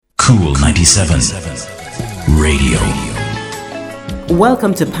Cool 97 Radio.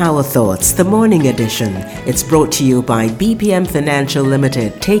 Welcome to Power Thoughts, the morning edition. It's brought to you by BPM Financial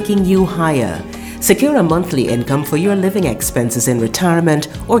Limited, taking you higher. Secure a monthly income for your living expenses in retirement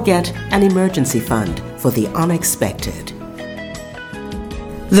or get an emergency fund for the unexpected.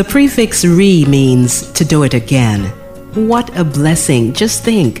 The prefix re means to do it again. What a blessing. Just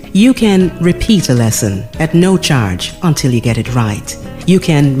think, you can repeat a lesson at no charge until you get it right. You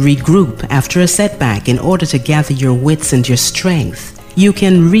can regroup after a setback in order to gather your wits and your strength. You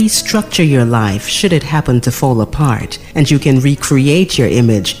can restructure your life should it happen to fall apart, and you can recreate your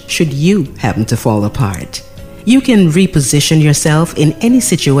image should you happen to fall apart. You can reposition yourself in any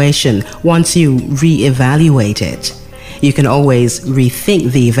situation once you re-evaluate it. You can always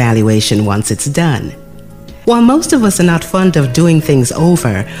rethink the evaluation once it's done. While most of us are not fond of doing things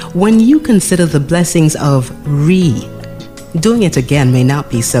over, when you consider the blessings of doing it again may not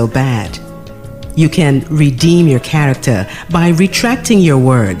be so bad. You can redeem your character by retracting your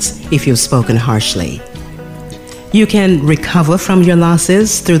words if you've spoken harshly. You can recover from your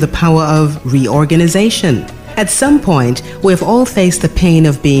losses through the power of reorganization. At some point, we've all faced the pain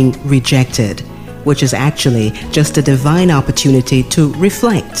of being rejected, which is actually just a divine opportunity to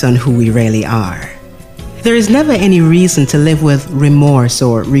reflect on who we really are. There is never any reason to live with remorse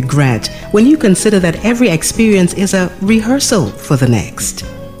or regret when you consider that every experience is a rehearsal for the next.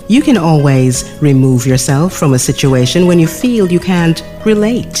 You can always remove yourself from a situation when you feel you can't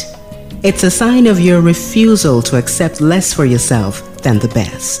relate. It's a sign of your refusal to accept less for yourself than the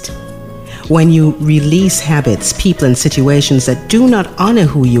best. When you release habits, people, and situations that do not honor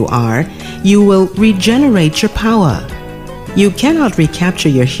who you are, you will regenerate your power. You cannot recapture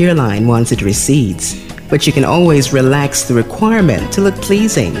your hairline once it recedes, but you can always relax the requirement to look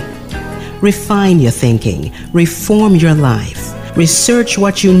pleasing. Refine your thinking, reform your life, research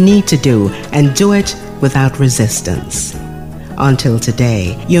what you need to do, and do it without resistance. Until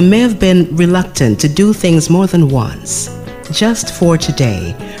today, you may have been reluctant to do things more than once. Just for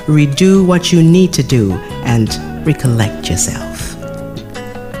today, redo what you need to do and recollect yourself.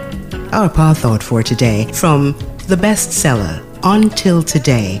 Our power thought for today from the bestseller Until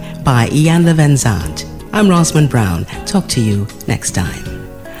Today by Ian Levenzant. I'm Rosamond Brown. Talk to you next time.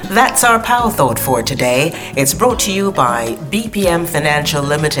 That's our power thought for today. It's brought to you by BPM Financial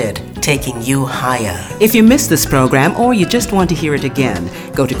Limited, taking you higher. If you missed this program or you just want to hear it again,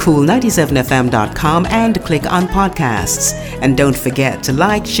 go to cool97fm.com and click on podcasts. And don't forget to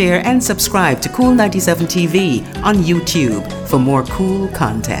like, share, and subscribe to Cool 97 TV on YouTube for more cool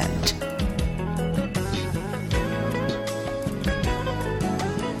content.